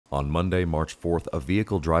On Monday, March 4th, a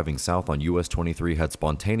vehicle driving south on US 23 had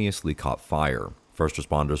spontaneously caught fire. First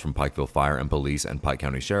responders from Pikeville Fire and Police and Pike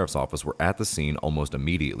County Sheriff's Office were at the scene almost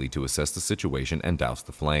immediately to assess the situation and douse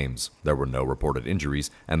the flames. There were no reported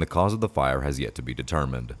injuries, and the cause of the fire has yet to be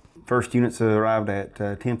determined. First units arrived at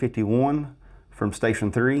 10:51 from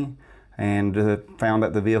Station 3 and found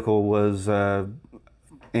that the vehicle was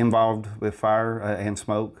involved with fire and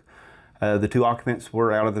smoke. The two occupants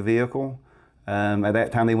were out of the vehicle. At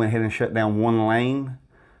that time, they went ahead and shut down one lane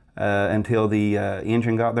until the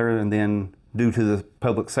engine got there, and then due to the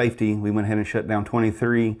public safety, we went ahead and shut down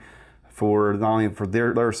 23 for not only for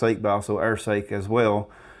their sake, but also our sake as well,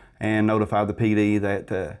 and notified the PD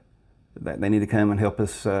that they need to come and help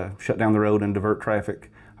us shut down the road and divert traffic.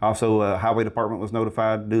 Also, Highway Department was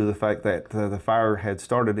notified due to the fact that the fire had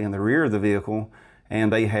started in the rear of the vehicle,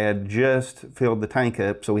 and they had just filled the tank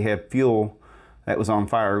up, so we had fuel that was on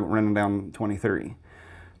fire running down 23.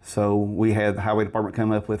 So we had the Highway Department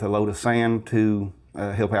come up with a load of sand to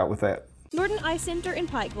help out with that. Norton Eye Center in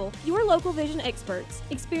Pikeville, your local vision experts.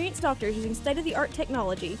 Experienced doctors using state-of-the-art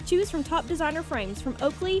technology. Choose from top designer frames from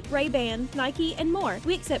Oakley, Ray-Ban, Nike, and more.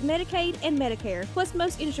 We accept Medicaid and Medicare, plus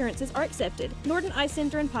most insurances are accepted. Norton Eye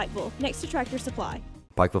Center in Pikeville, next to Tractor Supply.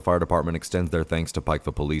 Pikeville Fire Department extends their thanks to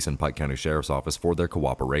Pikeville Police and Pike County Sheriff's Office for their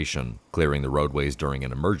cooperation. Clearing the roadways during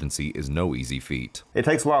an emergency is no easy feat. It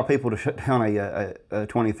takes a lot of people to shut down a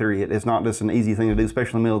 23. It's not just an easy thing to do,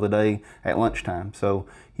 especially in the middle of the day at lunchtime. So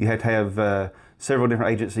you have to have several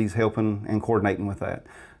different agencies helping and coordinating with that.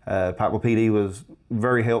 Pikeville PD was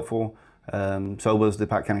very helpful. So was the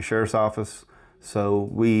Pike County Sheriff's Office. So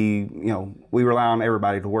we rely on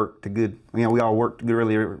everybody to work to good. We all work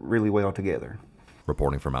really, really well together.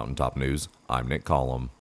 Reporting for Mountaintop News, I'm Nick Collum.